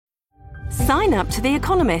Sign up to The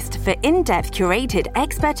Economist for in-depth curated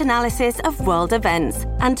expert analysis of world events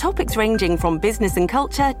and topics ranging from business and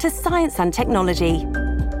culture to science and technology.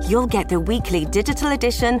 You'll get the weekly digital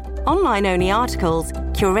edition, online-only articles,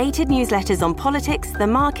 curated newsletters on politics, the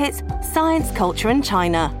markets, science, culture and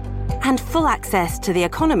China, and full access to The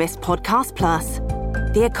Economist Podcast Plus.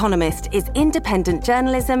 The Economist is independent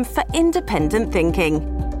journalism for independent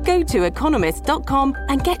thinking. Go to economist.com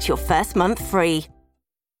and get your first month free.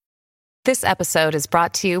 This episode is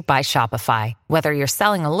brought to you by Shopify. Whether you're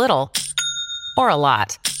selling a little or a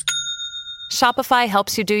lot, Shopify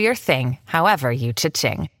helps you do your thing, however you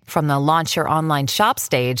cha-ching. From the launch your online shop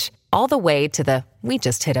stage, all the way to the we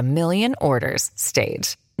just hit 1 million orders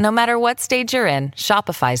stage. No matter what stage you're in,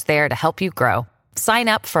 Shopify's there to help you grow. Sign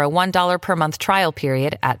up for a $1 per month trial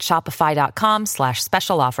period at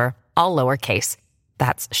shopify.com/special offer, all lowercase.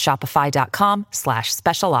 That's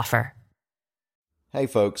shopify.com/special offer. Hey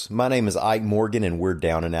folks, my name is Ike Morgan and we're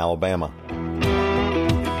down in Alabama.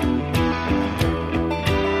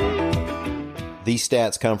 These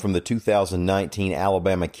stats come from the 2019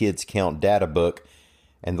 Alabama Kids Count data book,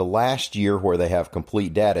 and the last year where they have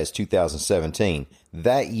complete data is 2017.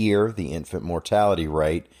 That year, the infant mortality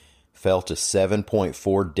rate fell to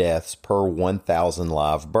 7.4 deaths per 1,000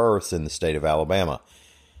 live births in the state of Alabama.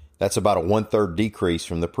 That's about a one-third decrease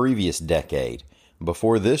from the previous decade.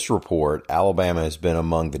 Before this report, Alabama has been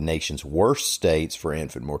among the nation's worst states for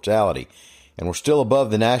infant mortality, and we're still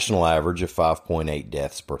above the national average of 5.8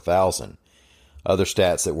 deaths per thousand. Other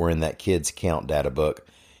stats that were in that Kids Count data book: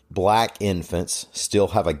 black infants still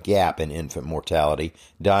have a gap in infant mortality,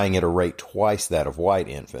 dying at a rate twice that of white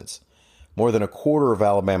infants. More than a quarter of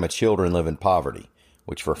Alabama children live in poverty,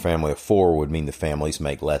 which for a family of 4 would mean the families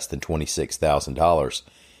make less than $26,000.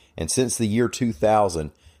 And since the year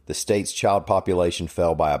 2000, the state's child population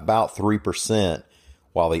fell by about 3%,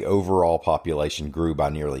 while the overall population grew by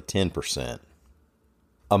nearly 10%.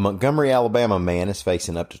 A Montgomery, Alabama man is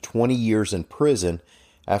facing up to 20 years in prison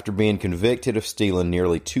after being convicted of stealing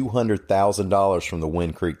nearly $200,000 from the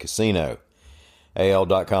Wind Creek Casino.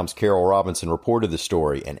 AL.com's Carol Robinson reported the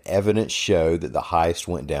story, and evidence showed that the heist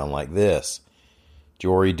went down like this.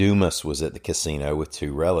 Jory Dumas was at the casino with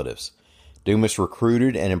 2 relatives. Dumas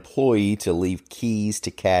recruited an employee to leave keys to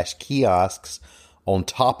cash kiosks on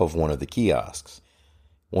top of one of the kiosks.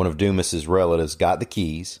 One of Dumas's relatives got the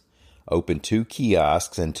keys, opened 2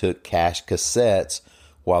 kiosks, and took cash cassettes,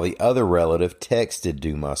 while the other relative texted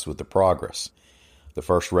Dumas with the progress. The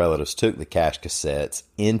first relatives took the cash cassettes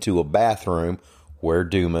into a bathroom where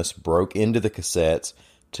Dumas broke into the cassettes,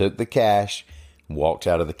 took the cash, and walked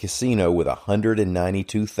out of the casino with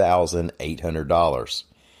 $192,800.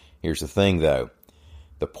 Here's the thing, though.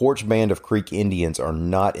 The Porch Band of Creek Indians are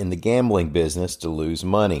not in the gambling business to lose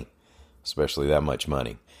money, especially that much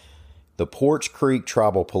money. The Porch Creek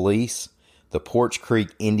Tribal Police, the Porch Creek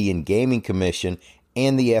Indian Gaming Commission,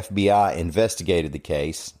 and the FBI investigated the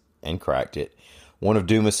case and cracked it. One of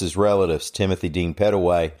Dumas's relatives, Timothy Dean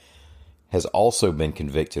Pettaway, has also been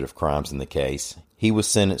convicted of crimes in the case. He was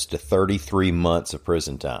sentenced to 33 months of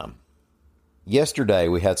prison time. Yesterday,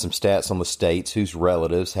 we had some stats on the states whose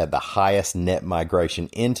relatives had the highest net migration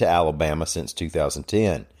into Alabama since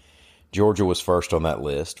 2010. Georgia was first on that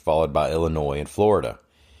list, followed by Illinois and Florida.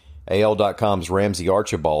 AL.com's Ramsey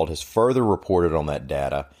Archibald has further reported on that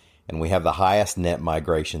data, and we have the highest net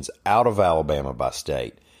migrations out of Alabama by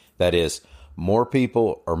state. That is, more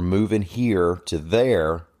people are moving here to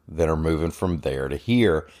there than are moving from there to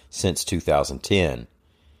here since 2010.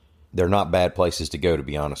 They're not bad places to go, to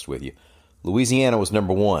be honest with you. Louisiana was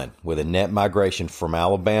number 1, with a net migration from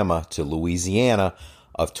Alabama to Louisiana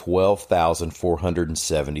of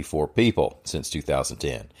 12,474 people since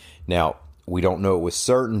 2010. Now, we don't know it with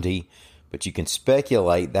certainty, but you can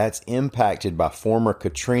speculate that's impacted by former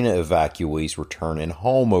Katrina evacuees returning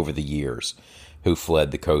home over the years who fled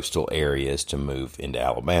the coastal areas to move into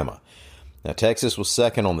Alabama. Now, Texas was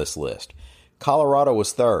second on this list. Colorado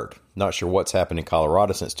was third. Not sure what's happened in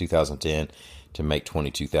Colorado since 2010 to make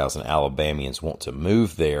 22,000 Alabamians want to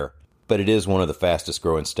move there, but it is one of the fastest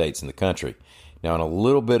growing states in the country. Now, in a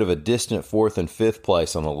little bit of a distant 4th and 5th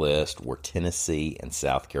place on the list were Tennessee and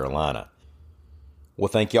South Carolina. Well,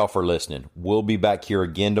 thank y'all for listening. We'll be back here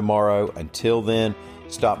again tomorrow. Until then,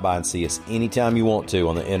 stop by and see us anytime you want to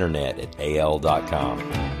on the internet at al.com.